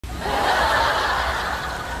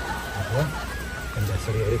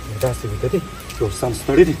سړی غریب داسې ویده دی یو سم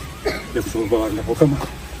ستړی دی لږ زور به ورله وکړم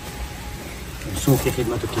څوک یې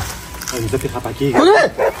خدمت وکړي زه پرې خفه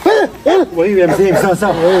کېږم وایي ویم زه یم ځه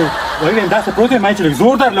وایي ویم داسې پروت یم ما چې لږ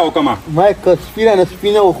زور درله وکړم ما که سپینه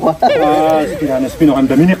سپینه وخوره سپینه سپینه هم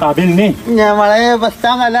د مینې قابل نه نه مړی بس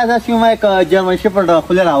تا ما لاس داسې ما که جرمن شپرډ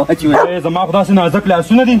خوله راواچوي زما خو داسې نازک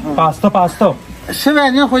لاسونه دي پاسته پاسته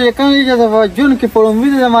شوی نه خو یې کوم دي چې د جون کې په لومړي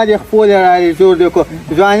ځل زما د خپلې راړې جوړ دی کو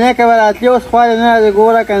ځوانۍ کې به راتلې اوس خوارې نه راځي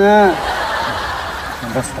ګوره که نه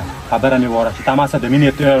بس ته خبره مې واوره چې تا ما سره د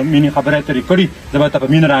مینې خبره یې ترې کړي زه به ته په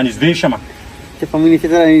مینه رانږدې شم چې په مینې څه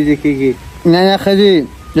ته رانږدې کېږي نه نه ښځې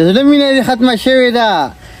د زړه مینه دې ختمه شوې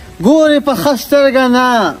ده ګورې په ښه سترګه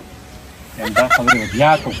نه دا خبرې به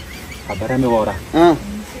بیا کوم خبره مې واوره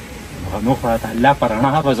نو خو راته الله په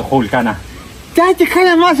رڼا به زه خول که نه دا چې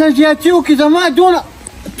کله ما سره زیاتي وکړي زما دونه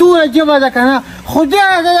توره ژبه ده که نه خدای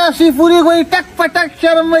راته داسې پورې ګورې ټک په ټک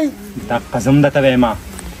شرموي دقه زه هم درته وایم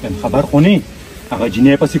یم خبر خو نه هغه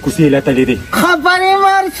جینۍ پسې کوڅې لتلې دی خبر یم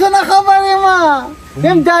هر څه نه خبر یم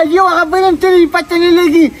یم دا یو خبر یم ته پته نه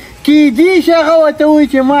لګي کیدای شي هغه ورته وایي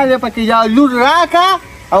چې ما دې پکې دا لور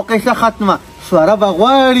راکړه او قصه ختمه سواره به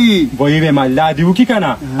غواړي وایي ویم الله دې وکړي که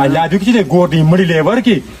نه الله دې وکړي چې د ګور دې مړي لی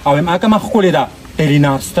ورکړي او یم هکه ما ښکلې ده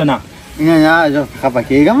ټیلیناستنه نه نه زه خفه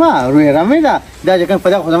کېږم روی رمې ده دا چې کوم په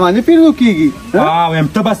دغه خو زما نه پیرزو کېږي وایم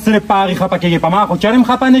ته بس صرف په هغې خفه کېږې په ما خو چرم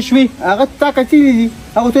خفه نه شوې هغه تا کتلي دي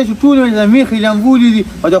هغه ته چې ټول د میخې لمبولي دي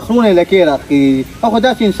او د خرونه یې لکې راښکلي دي هغه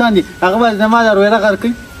داسې انسان دی هغه به زما د رویره غر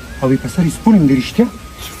کوي او په سر یې سپون دی رښتیا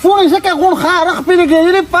سپون یې ځکه غون خارق پرې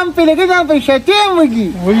لګېدلی پمپ پرې لګېدلی ځان پرې شتیم وږي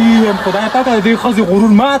ویم خدای پاکه د دې ښځې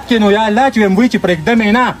غرور مات کړې نو یا الله چې ویم وایي چې پرېږدم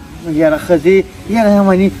یې نه یاره ښځې یاره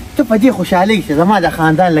مني ته په دې خوشحالېږي چې زما د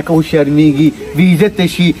خاندان لکه وشرمېږي بېعزته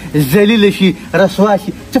شي ذلیله شي رسوا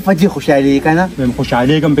شي ته په دې خوشحالېږي که نه ویم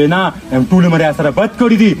خوشحالېږم پرې نه ویم ټول عمر را سره بد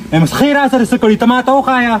کړي دي ویم ښې را سره څه کړي ته ما ته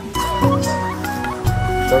وښایه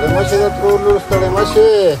ستړی مه شې د ترور لور ستړی مه شې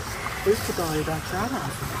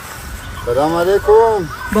سلام علیکم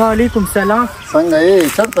وعلیکم سلام څنګه یې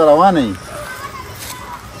چېرته روانه یې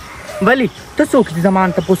ولی ته څوک دې زما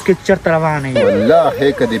نه تپوس کې چېرته روانه یې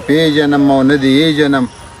والله که دې پېژنم او نه دې یېژنم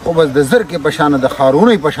خو بس د زرکې په شانه د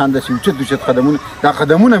ښارونو په شان داسې اوچت اوچت قدمونه دا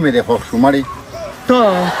قدمونه مې دې خوښ شو مړې ته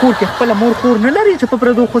کور کې خپله مور خور نه لرې چې په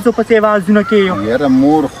پردو ښځو پسې اوازونه کوې یاره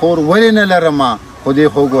مور خور ولې نه لرم خو دې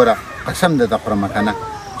خو ګوره قسم درته خورمه که نه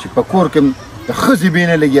چې په کور کې د ښځې بې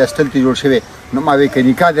نه لګي استل ته جوړ شوی نو ما وی که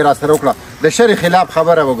نکاح دې را سره وکړه د شرع خلاف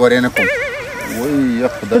خبره به ګورې نه کوم وایي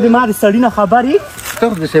ته د ما د سړي نه خبر یې ته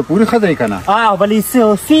خو د سیپوري ښځه یې که نه ولې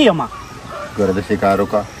څه یم ګوره داسې کار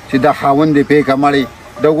وکړه چې دا خاوند دې پې که مړی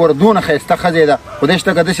د ګوره دونه ښایسته ښځې ده خدای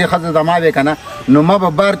شته که داسې ښځه زما وې که نه نو ما به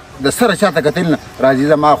بار د سره چاته کتل نه راځي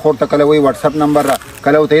زما خور ته کله وایي واټساپ نمبر را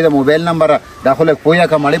کله ورته یې د موبایل نمبر را دا خو لږ پوهه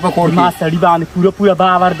که مړی په کور ما سړي باندې پوره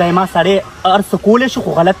باور دی ما سړی هر څه کولی شي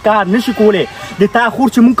خو غلط کار نه شي کولی د تا خور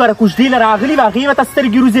چې مونږ کره کوژدې له راغلي وه هغې ورته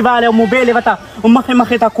سترګې روزې والی او موبایل یې ورته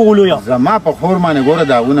مخې ته کولو یو زما په خور باندې ګوره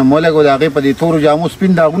داغونه مو لګو د هغې په دې تورو جامو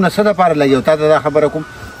سپین داغونه څه دپاره لګي او تا ته دا خبره کوم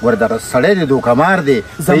ور دغه سړی دی دوکهمار دی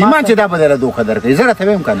ایمان چې دا به درله دوکه درکوي زه راته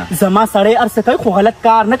ویم که نه زما سړی هر څه کوي خو غلط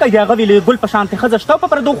کار نه کوي هغه ویلې ګل په شانتې ښځه شته په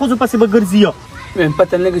پردو ښځو پسې به ګرځي ویم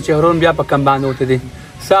پته نه لګي چې هرون بیا په کم باندې وته دی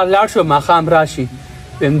سهار لاړ شو ماښام راشي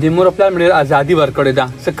ویم د مور او پلار مې ډېر ازادي ورکړې ده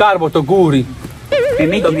څه کار به ورته ګوري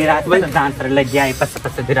ځان سره لګیا یې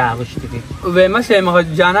پسه دې راغوښتي دي ویم هسې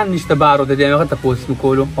هغه جانان نشته بار وته دی هغه تپوس مې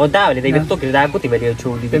کولو او دا ولې د ویښتو کې دا ګوتې به دې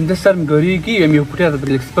اچولي دي ویم د سر مې ګورېږي ویم یو پوټی راته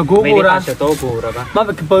لږ سپک وګوره ما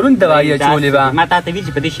پکې پرون دوایي اچولې وه ما تا ته ویل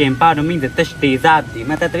چې په دې شیمپا نومې د تش تیزاب دي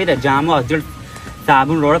ما تا ته ویل د جامو او زړه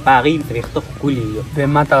صابون وروړه په هغې ویښته ښکلي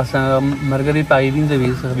ویم ما ته ملګري په هغې وینځه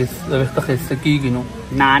ویښته ښایسته کېږي نو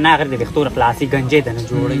نه هغه د ویښتو نه خلاصي ګنجې ته نه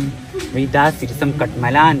جوړوي وایي داسې رسم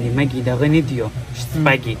کټملان دي مګي دغه نه دي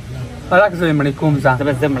سپږې هلک زه یې مړی کوم ځه زه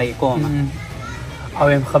به زه مړی کوم او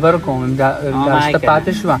یم خبر کوم دا رشته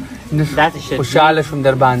پاتې شوه خوشحاله شوم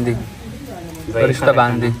در باندې رشته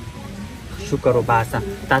باندې شکر وباسه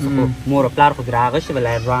تاسو خو مور او پلار خو دې راغه شي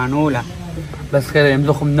ولی روانوله بس خیر یم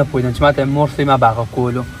زه خو نه پوهېدم چې ما ته مور سوی ما به هغه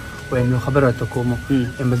کولو وایم یو خبره راته کوم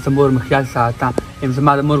یم زه مور مې خیال ساته یم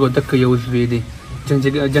زما د مور ګودکه یو زوی دی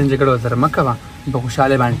جنګ جګړه ورسره مه کوه په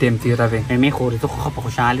خوشحالۍ باندې ټیم تېروې مې خورې زه خو ښه په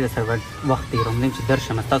خوشحالۍ سره وخت تېروم چې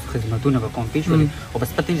درشم ستاسو خدمتونه به کوم پېښ ولې او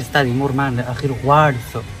بس پته چې ستا د مور ما اخر غواړي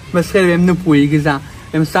څه بس خیر یم نه پوهېږي ځه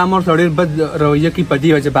ستا مور سره ډېر بد رویه کوي په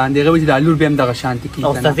دې وجه باندې هغه وایي چې دا لور بیا هم دغه شانتې کېږي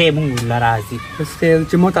او سزا یې مونږ له راځي بس خیر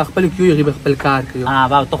چې مور ته خپل کیو هغې به خپل کار کوي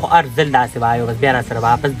بابا ته خو هر ځل داسې وایو بس بیا را سره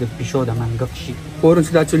واپس د پیشو د منګف شي پورون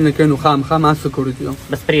چې دا چل نه کوي نو خامخا ما څه کړو دي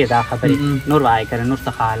بس پرېږده دا خبرې نور وایه که نور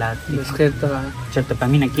څه حالات دي بس خیر ته چېرته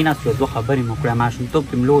په مینه کېناستو یو دوه خبرې مو کړه ماشومتوب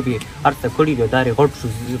کې مې لوبې هر څه کړي دي او دا غټ شو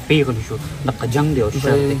پېغلې شو دغه جنګ دی او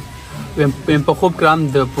شر دی ویم په خوب کې هم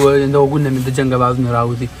د غوږونه مې د جنګ اوازونه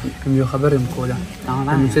راوځي ویم یو خبره یم کوله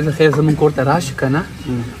چې زه خیر زمونږ کور ته راشي که نه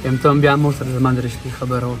ویم ته هم بیا مور سره زما د رښتې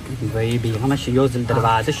خبره وکړي وایي بېغمه شي یو ځل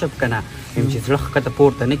دروازه شپ که نه ویم چې زړه ښکته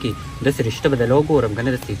پورته نه کړي داسې رشته به دله وګورم که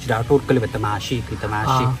نه داسې چې دا ټول کلي به تماشې کوي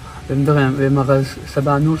تماشې ویم دغه ویم هغه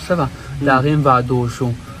سبا نور څه وه د هغې هم واده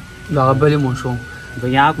وشو د هغه بلې مو شو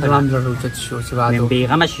زما هم زړه اوچت شو چې واده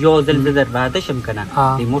بېغمه شي یو ځل زه در واده شم که نه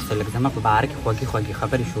دې مور سره لږ زما په باره کې خوږې خوږې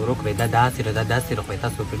خبرې شروع کړئ دا داسې ده دا داسې ده خو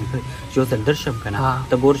تاسو پرې نه کړئ چې یو ځل درشم که نه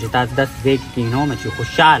ته ګوره چې تاسو داسې ځای کې کښېنوم چې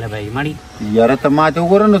خوشحاله به یې مړي یاره ته ما ته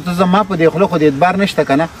وګوره نو ته زما په دې خوله خو دې اعتبار نشته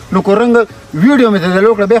که نه نو که رنګه ویډیو مې ته دله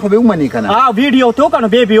وکړه بیا خو به ومنې که نه ویډیو ته وکړه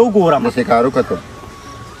نو بیا به یې وګورم داسې کار وکړه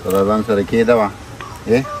ته ځان سره کېده وه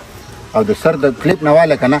او د سر د کلیپ نه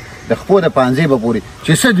واله که نه د خپو د پانځې به پورې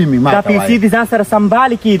چې څه دي مې ما دا پیسې دې ځان سره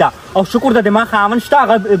سنبالې کېده او شکر ده د ما خاوند شته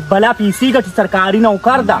هغه بلا پیسې ګټي سرکاري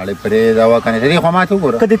نوکر ده پرېږده وه که نه دې خو ما ته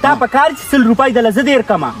وګوره که د تا په کار چې 100 روپۍ دله زه دېر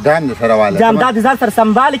کړمه دا هم د سره واله دا د ځان سره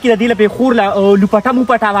سنبالې کېده دې له پېښور له لوپټه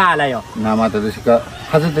موپټه واله یو نه ما ته داسې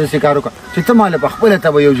ښځه ته داسې کار وکړه چې ته ما له پخپله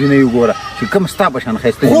ته به یو جینۍ وګوره چې کوم ستا په شان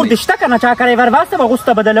ښایسته خور دې شته که نه چا کړی ورواستې به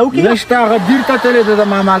غوسته به دله وکړي نشته هغه دیر ته تلې ده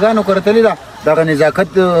د ماماګانو کره تلې ده دغه نزاکت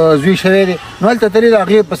زوی شوی دی نو هلته تلې ده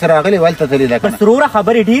هغې پسې راغلې و هلته تلې ده بس وروره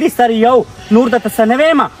خبرې ډېرې سر یو نور درته څه نه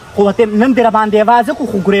ویمه خو نن دې را باندې اواز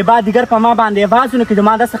وکړو خو ګریبا دیګر په ما باندې اواز ونه کړي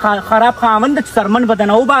ما داسې خراب خاوند ده چې سرمن به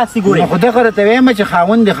دنه وباسي ګورې خو دغه راته وایم چې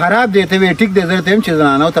خاوند دې خراب دی ته وایې ټیک دی زه درته وایم چې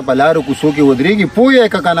زنانو ته په لارو کوڅو کې ودرېږي پوه یې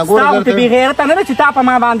که که نه ګوره ستا ورته بېغیرته نه ده چې تا په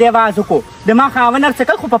ما باندې اواز وکړو د ما خاوند هر څه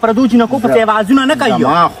کوي خو په پردو جینکو پسې اوازونه نه کوي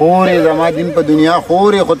زما خورې زما دین په دنیا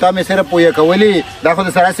خورې خو تا مې صرف پویه کولې دا خو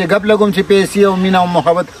د سره سې ګپ لګوم چې پیسې او مینه او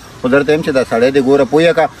محبت خو درته وایم چې دا سړی دی ګوره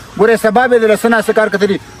پویه که ګوره سبا به دله څه ناسه کار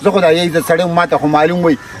کتلي زه خو دا عزت سړی ما ته خو معلوم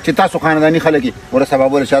وي چې تاسو خانداني خلک یې ګوره سبا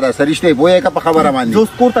بوله چا دا سړي شته پویه که په خبره باندې زه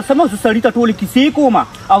اوس کور ته سمه زه سړي ته ټولې کیسې کوم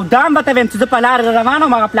او دا هم به ته ویم چې زه په لاره روانه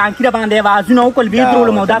وم هغه پلانکي را باندې اوازونه وکړل بیا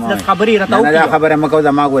درولم او داسې داسې خبرې راته وکړې دا خبره مه کوه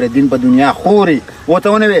زما ګوره دین په دنیا خورې ورته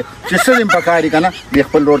ونه وې چې څه دې په کار یې که نه دې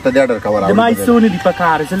خپل ورور ته دې اډر کوه زما هېڅ څه نه دي په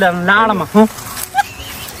کار زه لاړم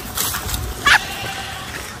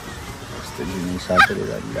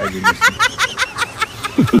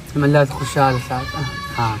الله دې خوشحاله ساته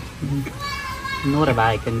نوره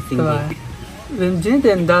وایه که نه څنګه ویم جینۍ ته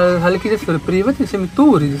دا هلکې داسې ور پرېوتې سمې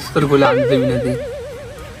تورې د سترګو لاندې د وینه دی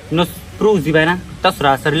نو پروزي به نه تاسو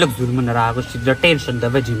را سره لږ ظلمونه راغوښتي د ټینشن د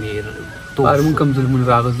وجې مې اره مونږ کوم ظلمونه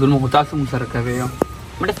راغوست ظلم خو تاسو مونږ سره کوئ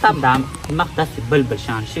مړه ستا دا مخ داسې بل بل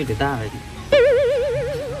شان شوي دی دا دی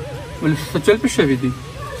ولې څه چل پې شوي دي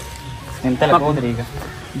ته لږ ودرېږه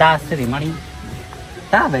دا څه دی مړی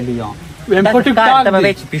دا ولې یو ویم خو ټیک ټاک ته به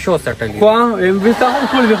وایې چې پیشو څټلي خو ویم ستا هم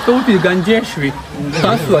ټول ویښته وتې ګنجې شوي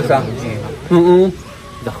تاسو وسه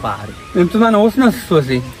د خوارې ویم ته مانه اوس نه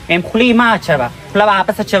سوځي ویم خولې مه اچوه خوله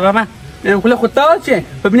واپس اچوه مه خوله خو ته چې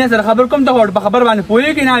په مینه سره خبر کوم ته په خبر باندې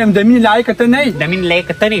پوهېږې نه یم د مینې لایقه ته نه یې د مینې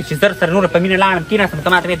لایقه ته نه یې چې زر سره نوره په مینه لاړم کېناستم ته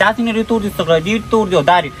ماته وایې داسې نري تور دي ډېر تور دي او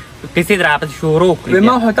دا پیسې در راپسې شروع کړي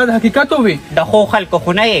ما خو تا د حقیقت ووې د ښو خلکو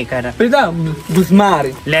خو نه یې که نه پرېږده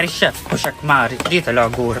ګوزمارې لرې شه خوشکمارې دې ته لا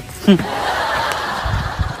ګوره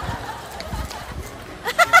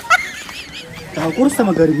دا ګوره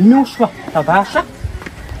سمه ګرمي مې وشوه تباه شه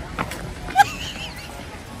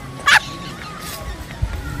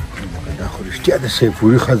دا خو رښتیا د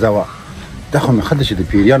سیفوري ښځه وه دا خو مې ښه ده چې د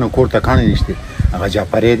پیریانو کور ته کاڼې نشتې هغه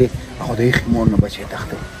جعفری دی هغه د ایښې مور نه بچی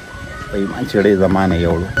تخته په ایمان چړې زمانه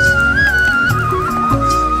یوړو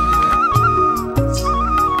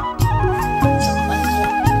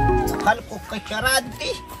خلکو کچرات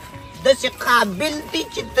دي داسې قابل دي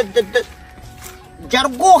چې د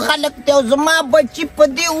جرګو خلک دی او زما بچي په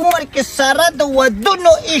دې عمر کې سره د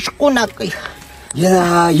ودونو عشقونه کوي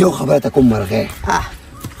یاره یو خبره ته کوم مرغی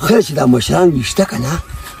خیر چې دا مشران ویشته که نه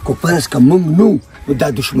که فرض که موږ نو نو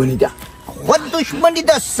دا دښمني ده خو دښمني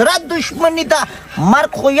ده سره دښمني ده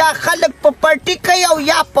مرګ خو یا خلک په پټي کوي او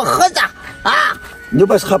یا په ښځه نو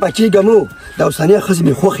بس خفه کېږه مو دا اوسنۍ ښځې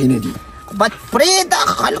مې خوښې نه دي بس پرېږده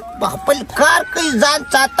خلک په خپل کار کوي ځان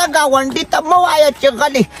ساته ګاونډي ته مه وایه چې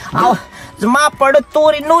غلې او زما پړه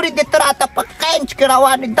تورې نورې دې ته راته په قینچ کې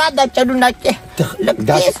روانې دا چلونه کې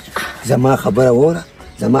زما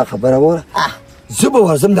خبره وره زه به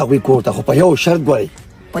ورځم د هغوی کور ته خو په یو شرط ګورئ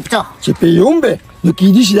پڅه چې پیوم به نو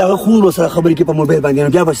کیدی شي دغه خور سره خبرې کې په موبایل باندې نو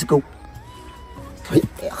بیا به څه کوو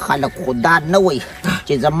خلک خدا نه وای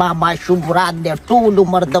چې زما ماشوم مراد دی ټول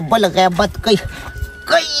عمر د بل غیبت کوي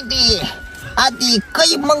دی ادي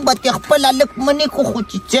کوي موږ به خپل لک منی کو خو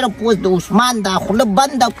چې صرف اوس د عثمان دا خوله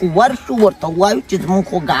بنده کو ورشو ورته وایو چې زموږ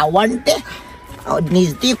خو ګاونډ دی او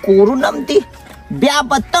نږدې کورونه هم دي بیا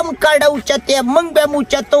به تم کډه اوچتې موږ به هم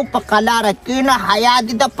اوچتو په قلاره کښېنه حیا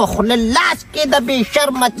دي د په خوله لاس کې د بې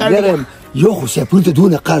شرمه سړي یو خو سیپون ته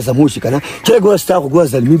دونه قرض مو شي کنه چې ګوره ستا خو ګوره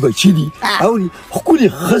زلمي بچي دي اوري ښکلې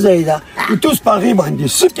ښځه یې ده ته اوس په هغې باندې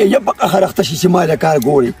څه کوې یا په قهر اخته شي چې ما له کار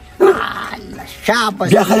ګورې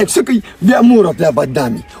بیا خلک څه کوي بیا مور او پلار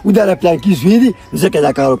بدنامي او دا له پلانکي زوی دي ځکه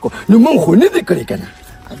دا کار وکړو نو موږ خو نه دی کړی که نه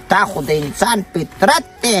دا خو د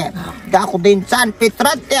انسان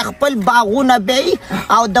فطرت دی خپل باغونه بیي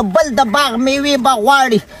او د بل د باغ میوې به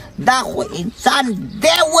غواړي دا خو انسان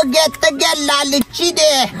دی وږی تږی لالچي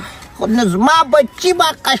دی خو نو زما بچي به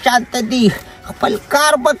قشانته دي خپل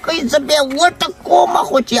کار به کوي زه بیا وټکومه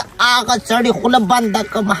خو چې هغه سړي خوله بنده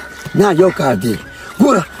کړمه نه یو کار دی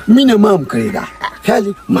ګوره مینه ما هم کړې ده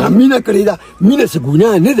خیال ما مینه کړې ده مینه څه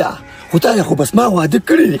ګناه نه ده خو تا خو بس ما واده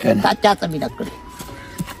کړی دی که نه تا چا ته مینه کړې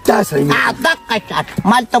تا سره دقه شان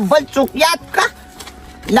مالته بل څوک یاد که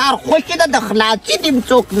لار خوشې ده د خلاصي دې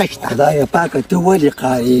څوک نشته خدایه پاکه ته ولې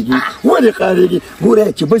قارېږي ګوره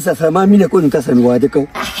چې بل سره ما مینه کوو نو تا سره مې واده کوو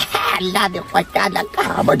الله دې خوشحاله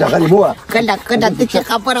کړه به ډغلې مه وه کله ته چې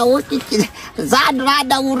خبره وکړي چې ځان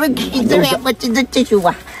رانه ورکي زه وایم چې زه څه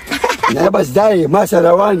شوه نه بس دا یې ما سره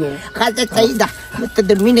روان یې ښځه صحیح ده ته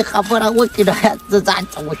د مینې خبره وکړي نو زه ځان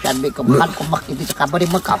ته وشرمې کوم خلکو مخکې داسې خبرې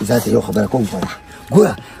مه کوه زه ته یو خبره کوم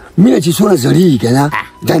ګوره مینه چې څونه زړېږي که نه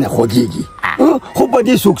دا نه خوږېږي خو په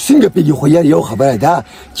دې څوک څنګه پوهېږي خو یار یو خبره ده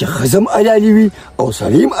چې ښځه هم حلالي وي او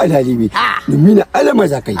سړی هم حلالي وي نو مینه هله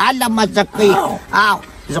مزه کوي او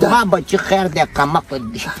زما بچي خیر دی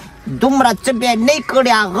کمقد دی دومره څه بیا نه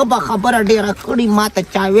کړي هغه به خبره ډېره کړي ما ته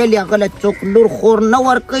چا ویلې هغه له څوک لور خور نه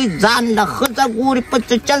ورکوي ځان له ښځه ګوري په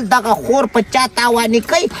څه چل دغه خور په چا تاواني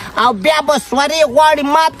کوي او بیا به سورې غواړي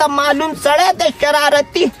ما ته معلوم سړی د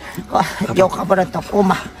شرارتي یو خبره ته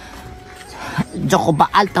کومه زه خو به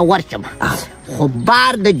هلته ورشم خو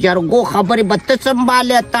بار د جرګو خبرې به ته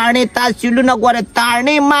سنبالې تاڼې تحصیلونه ګوره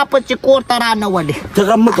تاڼې ما پسې کور ته رانولې ته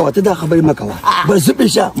غم مه کوه ته دا خبرې مه کوه بس زه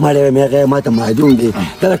پېشه ماړی مې هغه ما ته معلوم دی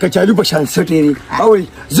دا د کچالو په شان سټې دي اورې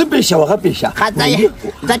زه پېشه هغه پېشه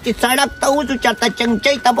زه چې سړک ته وځو چېرته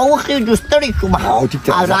چنګچۍ ته به وخېږو ستړی شوم او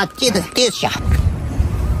راتې د تېز شه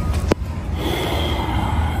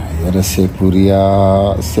یاره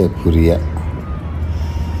سیپوریا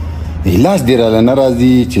لاس دې راله نه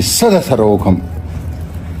راځي چې څه در سره وکړم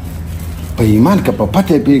په ایمان که په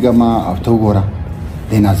پته پوهېږم او ته وګوره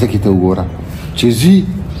دې نازکې ته وګوره چې ځي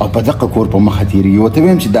او په دقه کور په مخه تېرېږي ورته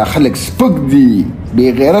ویم چې دا خلک سپک دي بې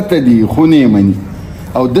غیرته دي خو نه یې مني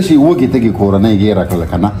او داسې وږې تږې کورنۍ ګیره کړله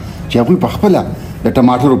که نه چې هغوی په خپله د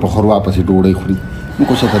ټماټرو په خوروا پسې ډوډۍ خوري موږ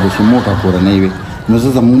خو چېرته داسې موټه کورنۍ وې نو زه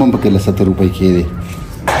زموږ هم پکې له 70 روپۍ کېدی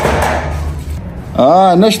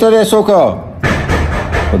نشته دی څوک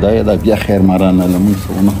خدایا دا بیا خیر مارانه له موږ څه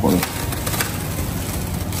ونه خوړل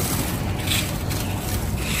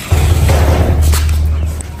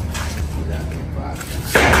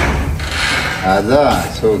دا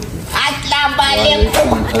څوک السلام علیکم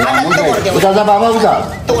وځه بابا وځه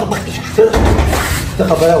ته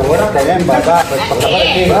خبره وره کلم بابا په خبره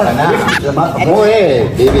کې نه زما وې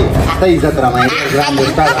بیبي ته عزت را مې ځان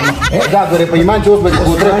ورته دا غره په ایمان چوس به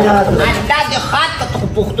کوتره الله دې خاط ته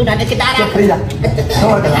پختونه نه کیدار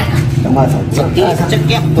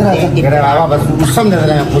بابا بس سم نه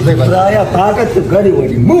درم خو زه رایا طاقت غړي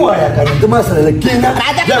وړي مو آیا کړه ته ما سره لکینه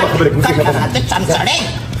دا خبره کوم څه ته څم سره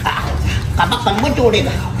کبا کوم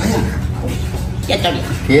جوړېږي یا ته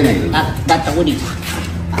کې نه دا ته ودی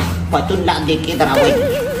پتون لاندې کې دراوي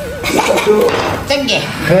څنګه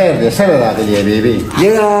خیر دې سره راغلی بیبي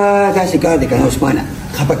یا تاسو کار دې کنه عثمانه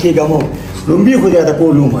خپکه ګمو لومبي خو دې تا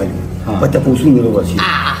کولو مالي پته پوسونه ورسي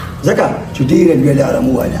ځکه چې ډېر بیا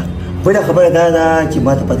لارمو والا بله خبره دا ده چې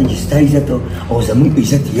ما ته پته چې ستا عزت او زموږ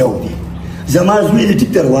عزت یو دی زما زوی دې ټیک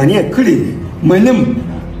ته روانې کړې دي منم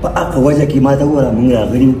په هغه وجه کې ما ته وویل موږ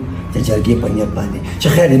راغلي یو د جرګې په نیت باندې چې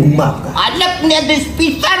خیر دې موږ معاف کړه هلک نه د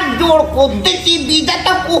سپیکر جوړ کړو داسې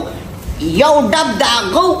بېعزته کړو یو ډب د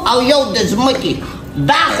هغه او یو د ځمکې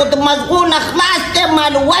دا خو د مزغو نه خلاص دی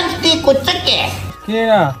مالوج دی کو څه کې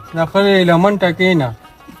کېنه د خلې لمنټه کېنه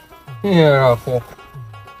راخو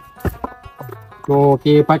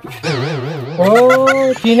ټوکې پټ او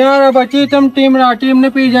چیناره بچی تم ټیم را ټیم نه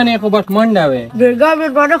پیژنې خو بس منډه وې بیګا مې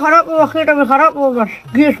باندې خراب و خېټه مې خراب و بس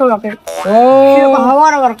گیس وکړ او هوا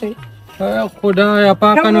را ورکې خدایا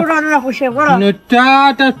پاکه کم ورانه خوشې غواړه نو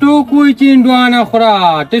تا ته ټوک وایي چې هندوانه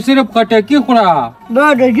خوره ته صرف خټکي خوره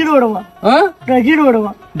دا ډاجي روړه وه ډاجي روړه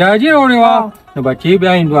وه ډاجي روړې وه نو بچې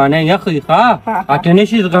بیا هندوانه یخې ښه اته نه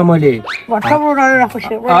شي زغملی کم ورانه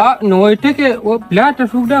خوشې غواړه نو وایي ټکې پلار ته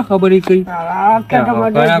څوک دا خبرې کوي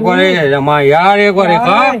کنه ګورې زما یار یې ګورې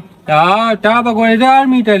ښه تا به ګورې د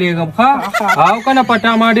آرمي ته لېږم ښه او که نه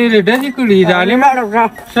پټه ما ډېرې ډزې کړي ظالم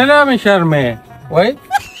سلام شرمې وایي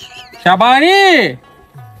شبانی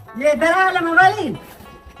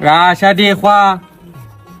راشه دی خوا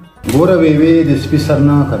ګوره بیبي د سپي سر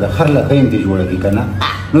نه که د خر لکۍ هم دې جوړه کړي که نه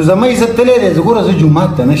نو زما عزت تللی دی زه ګوره زه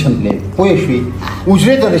جومات ته نشم تللی پوه شوې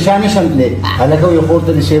اجرې ته د شا نشم تللی هلکه وایي خور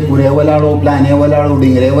ته د شی پورې ولاړو پلانې ولاړو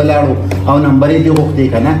ډنګرې ولاړو او نمبرې دې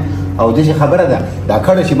غوښتې که نه او داسې خبره ده دا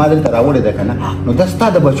کډه چې ما دلته راوړې ده که نه نو دا ستا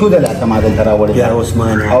د بچو د لاسه ما دلته راوړې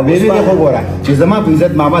ده او بیبي دې خو ګوره چې زما په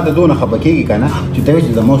عزت ماما ته دونه خفه کېږي که نه چې ته وایې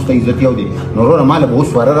چې زما اوس ته عزت یو دی نو وروره ما له به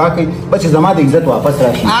اوس وره راکړئ بس چې زما د عزت واپس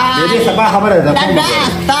راشي بیبي سبا خبره ده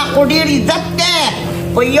ستا خو ډېر عزت دی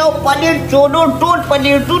په یو پلیټ چونو ټول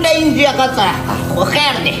پلیټونه انځي هغه سره خو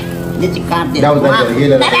خیر دی دې کار دی دا اوس د جرګې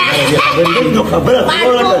له نو خبره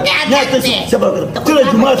ته له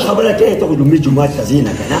جومات خبره کوې ته خو لومړي جومات ته ځې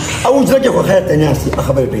نه که نه او زړه کې خو خیر ته ناست یې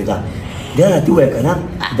خبرې پرېږده بیا راته ووایه که نه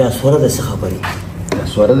دا سوره د څه خبرې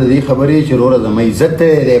سوره د دې خبرې چې وروره زما عزت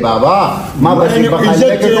دی بابا ما به په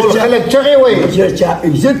خنده کې ټول خلک چغې وایي چې چا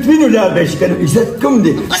عزت وي نو لار به شي که نه عزت کوم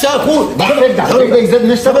دی ستا خو پرېږده عزت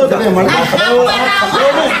نشته به زه مړ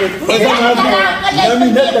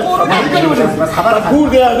کور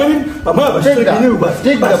دی راغلي په ما به سترګې نه وي بس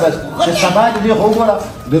ټیک ده بس چې سبا د دې خو وګوره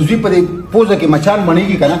د زوی په دې پوزه کې مچان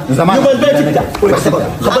مړېږي که نه زما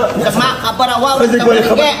زما خبره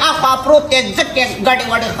واورېده اخوا پروت دی ځکه ګډې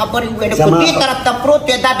وډې خبرې وویلې په دې طرف ته پروت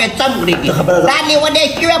دی دا به څنګړېږي دا لیونی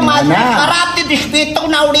شوی مازدیګر خراب دی د شپېتو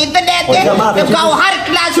نه اورېدلی دی د ګوهر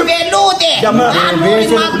کلاس ویلو دی نورې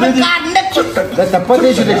ما په کار نه درته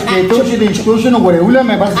پته چې د شپېتو چې د شپو شو نو ګورې وله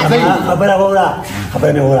مې بس خبره واوره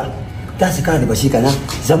خبره مې واوره داسې کار دی بچي که نه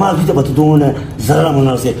زما زوی ته به ته دونه ضرر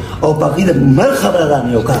ونرسې او په هغې د مر خبره ده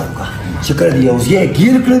نو یو کار وکړه چې کله د یو ځای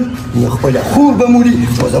ګیر کړل نو خپله خور به مري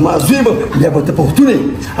او زما زوی به بیا به ته پښتون یې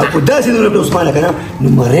او په داسې ډول به عثمانه که نه نو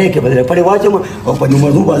مرۍ کې به درې پړې واچوم او په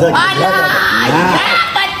نمر 2 بازار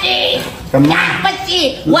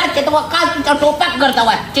ورکه ته وقاص ته ټوپک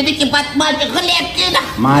ګرځوه چې دې کې بدمعاش غلی کېده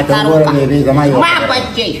ما ته وګوره بیبي زما یو ما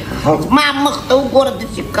بچی ما مخ ته وګوره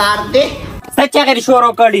داسې کار دی څه چغې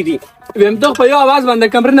شروع کړي دي ویم ته په یو اواز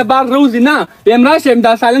باندې کمرې نه بار روزي نه ویم راشم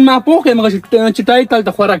دا سالن ما پوخ یم چټای تل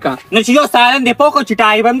ته خوره کا نو چې یو سالن دی پوخ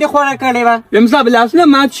چټای بم دی خوره کړې وه ویم صاحب لاسونه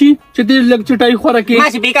مات شي چې دې لږ چټای خوره کې ما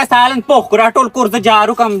چې بیګا سالن پوخ کړه ټول کور زه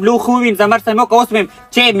جارو کم لوښ ووینځم زمر سمو که اوس مې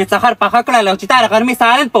چې مې سخر پخه کړله چې تا غرمې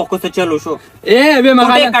سالن پوخ کو څه چلو شو ویم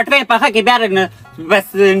هغه کټوې پخه کې بیا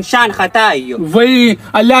بس نشان خطا یو وای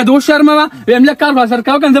الله دو شرمه ویم له کار واسر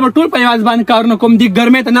کاو کنه زه ټول په یواز باندې کار نه کوم دی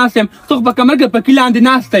ګرمې ته ناست یم څوک په کمر کې په کیلان دی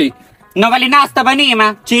ناست دی نو ولې ناسته به نه یم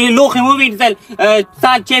چې لوښي مو وینځل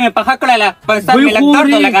سال چې مې پخه کړله په سر مې لږ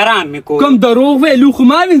درد او لږ ارام مې کول کوم دروغ وی لوښي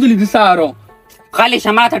ما وینځلي د سهارو خالي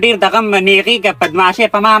شما ته ډېر دغه نیغېږه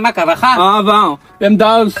بدماشۍ په ما مه کوه ښه یم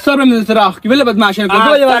دا سر مې درته راخکي ولې بدماشۍ نه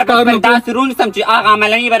کوم یواز کار نه کوم داسې رونیسم چې هغه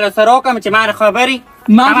عملني به راسره وکړم چې ما نه خبرې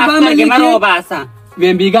ما سترګې مه راوباسه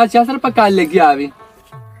ویم بیګا چا سره په کال لګیا وي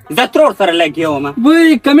زه ترور سره لګیا وم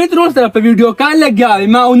وای کمې ترور سره په ویډیو کال لګیا وي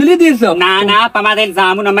ما ونه لیدې څه نه په ما د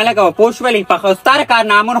الزامونه مه لګوه پوه شولې په ښستر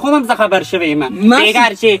کارنامو خو هم زه خبر شوی یم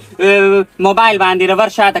بېګار چې موبایل باندې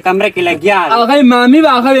رور شاته کمره کې لګیا وي هغه مامي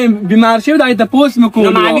به هغه بیمار شوي د هغې تپوس مې کولو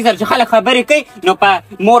نو مامي سره چې خلک خبرې کوي نو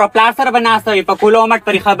په مور او پلار سره به ناسته وي په کولو مټ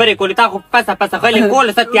پرې خبرې کولې تا خو پسه غلې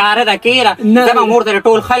کول څه تیاره ده کېره زه به مور سره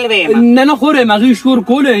ټول خل ویم نه خور یم هغې شور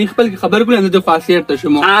کولو خپل خبرې کولې زه د خوا سیر ته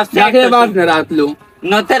شوم هغې باز نه راتلو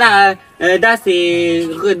نو ته داسې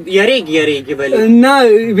یریږي بلې نه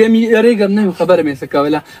ویم یریږم نه خبره مې څه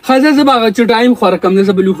کوله ښه زه به هغه چټایم خوره کړم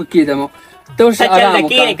زه به لوښه کېدم ته اوس ارام وکړه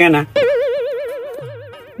کېږې که نه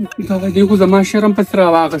دې خو زما شرم پسې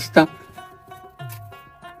راواغسته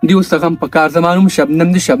دې اوس غم په کار زما نوم شبنم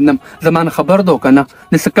د شبنم زما نه خبر ده که نه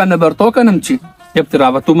د څه کار نه برته وکنم چې یب ترې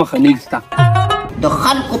راوتو مخه نیږسته د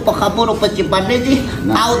خلکو په خبرو پسې باندې دي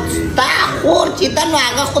او ستا خور چې ده نو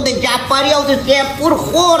هغه خو د جعفري او د سیپور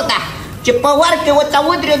خور ده چې په ور کې ورته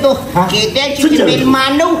ودرېدو کېدی شي چې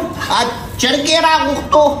مېلمانه چرګې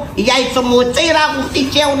راغوښتو یا یې سموڅۍ راغوښتې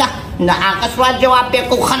چېونه نو هغه سوال جواب به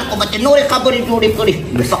کو خلکو به ترې نورې خبرې جوړې کړي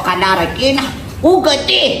په قلاره کښېنه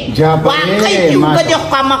اوږدې واقعي چې اوږدې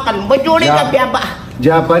خامقل به جوړېږه بیا به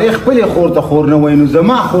جعفري خپل خور ته خور نه وای نو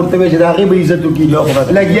زما خور ته چې دا غي به عزت وکي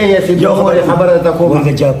لګیا یې چې خبره ته کوم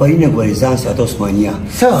هغه جعفري نه ګوري ځان ساته عثمانیا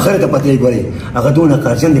خره ته پته ګوري هغه دونه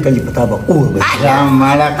کارجن دي کله پتا به اور به یا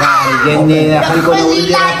مالا کارجن نه خلکو نو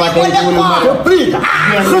ولې پټې ټول ما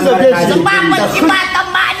خزه به زما په ماته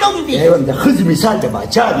معلوم دي ایوان د خزه مثال د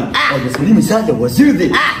باچا دي او د سړي مثال د وزیر دي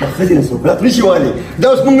د خزه نه سوګړه نشي والی دا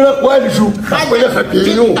اوس موږ نه کولی شو خپل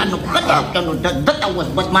خپلینو نو دته اوس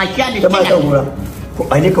بدمعشانه ما ته وګوره خو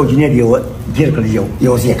عليك وجنيد دير كل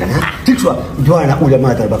يوم زيك انا تكسوا دوانا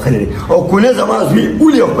علماء البخاري او كل زمان زوي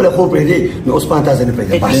قولي خپل خو په دې نو اوس پانتا ځنه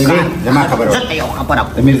پیدا پاتې زما خبره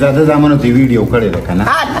میرزاده زمانو دی ویډیو کړی کنه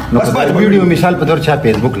نو په ویډیو مثال په تور چا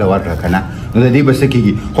فیسبوک لور کنه نو د دې بس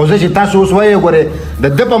کېږي خو چې تاسو اوس وایي ګوره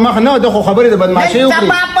د په مخ نه د خبرې د بدمعشي وکړي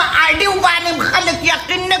سبا په اړیو باندې خلک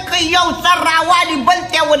یقین نه کوي یو سر راوالي بل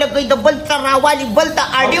ته ولګي د بل سر راوالي بل ته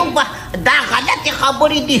اړیو دا غلطي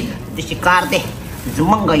خبرې دي د شکار دي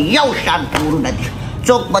زمونږ یو شان کورونه دي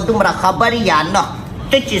څوک به دومره خبرې یا نه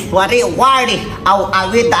ته چې سورې غواړې او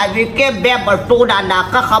اوې داوې کې بیا به ټوله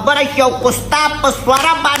علاقه خبره شي او خو ستا په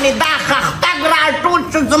سوره باندې دا خښتګ راټول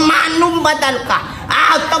شو زما نوم بدل کا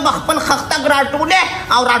ته به خپل خښتګ راټولې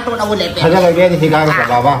او راټولولی هغه بیا دې ښکار وکړه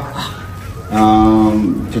بابا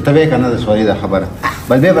چې ته وې که نه د سورې دا خبره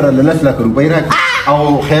بل بیا به راله 10 لک روپۍ راکړي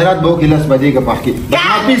او خیرات به وکړي 10 بجې که پخ کړي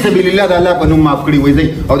ما فی سبیل الله د الله په نوم معاف کړي وای ځئ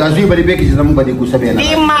او دا زوی به دې پرېږدي چې زموږ به دې کوڅه بیا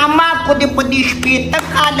نه ماما خو دې په دې شپېته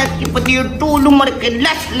کاله کې په دې ټول عمر کې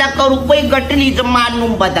 10 لکه روپۍ ګټلي زما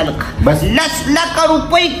نوم بدل کړه بس 10 لکه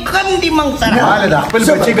روپۍ کم دي موږ سره ماله د خپل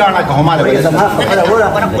بچي ګاڼه که هماله زما خبره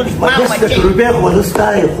وره 10 روپۍ خو زه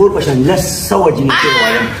ستا خور په شان 100 جنيه کې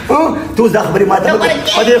وایم تو دا خبرې ما ته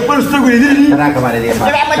وکړې په دې خپل سترګو لیدلې راکه باندې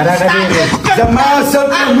دې زما سر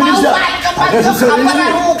منیزه هغه خبره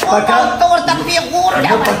ورته پیغور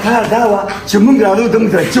پکار دا وه چې موږ راغلو د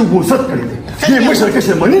موږ سره چې غوست کړی دی دې مشر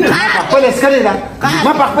کشر مني نه ما خپل اسکرې ده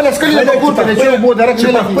ما په خپل اسکرې ده کور ته د چې اوبو درک چې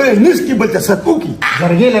په خپل نس کې بل ته صدقو کی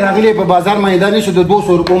جرګې له راغلې په بازار میدان شو د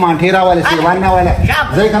 200 روپو مانټې راواله سیوان نه واله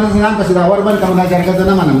ځای کنه ځان پسې دا ور بند کوم دا جرګه ته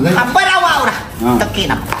نه منم خبره واوره ته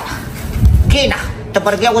کېنه ته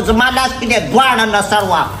پر بیا اوس زما لاس کې دی دواړه نصر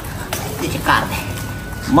وا دې کار دی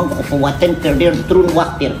موږ خو په وطن کې ډېر دروند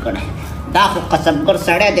وخت تېر کړی دا خو قسمګر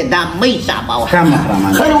سړی دی دا مې حسابه وه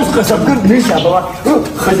خیر اوس قسمګر نه حسابه وه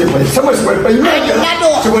ښځې به یې سمه شوی پیدا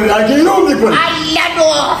کړه چې به راګېرو دې کړل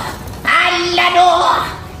الله نو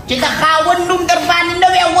چې د خاوند نوم در باندې نه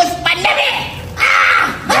وی اوس به نه وی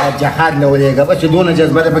دا جهاد له ولېږه بس چې دونه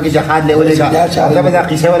جذبه ده پکې جهاد له ولېږه زه به دا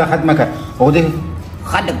قیسه ولا ختمه کړه او دې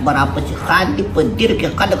خلک به راپسې خاندي په دیر کې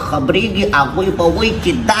خلک خبرېږي هغوی به وایي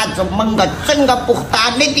چې دا زمونږ څنګه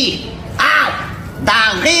پښتانه دي د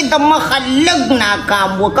هغې د مخه لږ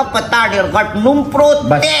ناکام وکه په تا ډېر غټ نوم پروت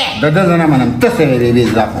دی د ده زه نه منم ته څه ویلې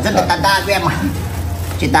زه درته دا وایم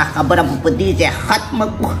چې دا خبره به په دې ځای ختمه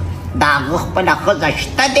کړو د هغه خپله ښځه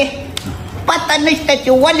شته دی پته نشته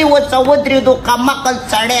چې ولې ورڅه ودرېدو کمعقل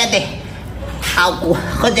سړی دی او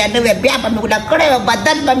ښځه نه وی بیا به مې وله کړی وی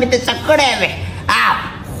بدل به مې دسه کړی وی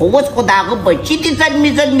خو اوس خو د هغه بچي دي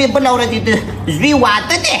زلمې بله ورځ د زوی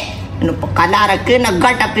واده دی نو په قلاره کښېنه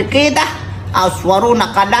ګټه پې کېده او سورو نه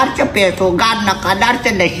قلار چې پیسوګان نه قلار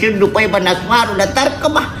چې له 100 روپۍ به نسوارو له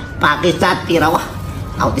درکړمه په هغې سات تېروه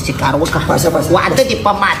او داسې کار وکړه واده دې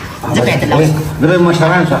په مات زه به یې زه به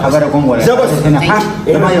مشرانو سره خبره کوم وله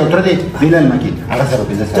زما یو تره دی بلال مکي هغه سره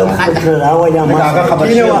به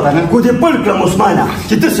کو دې پل کړم عثمانه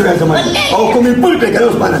چې ته سره زما او کومې پل کړې که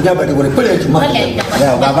عثمانه بیا به دې ګورې پل چې مخ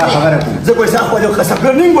بابا خبره کوم زه به ستا خپل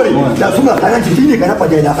قسمګر نه یم ګورې دا څومره خانان چې دي نه که نه په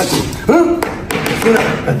دې علاقه کې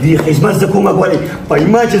دې خدمت زه کومه ګورې په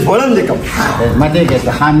ایمان چې ځوړن دې کوم خدمت یې کې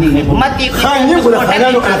خان نه خان نه خو د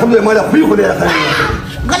خانانو الحمدلله ما له خولې خو دې د خانانو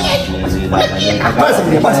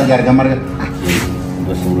جرګه مرګه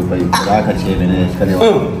 200 روپۍ راکړه چې مې نه کړې وه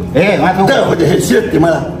ما ته دا خو د حیثیت دی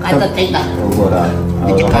ماله وګوره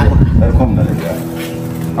کوم نه لګیا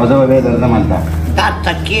او زه به بیا درځم هلته دا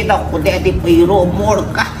ټکې د خدای دې پیرو موړ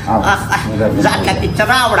که ځان له کې څه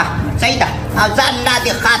راوړه صحیح ده او ځان لا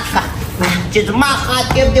دې خات که چې زما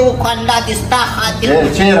خاطر دې وکړو الله دې ستا خاطر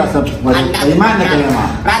چېرې ایمان نه کوې ما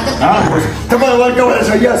ته به ورکولی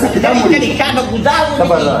شو یا څه کتاب ولیکې شانه ګزار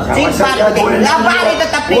ولیکې زین بار دې دا بار دې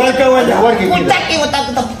ته پرېږدي کوټه کې وته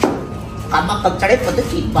کمعقل سړی په دې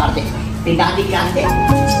سین بار دی پیدا دې شان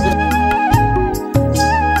دی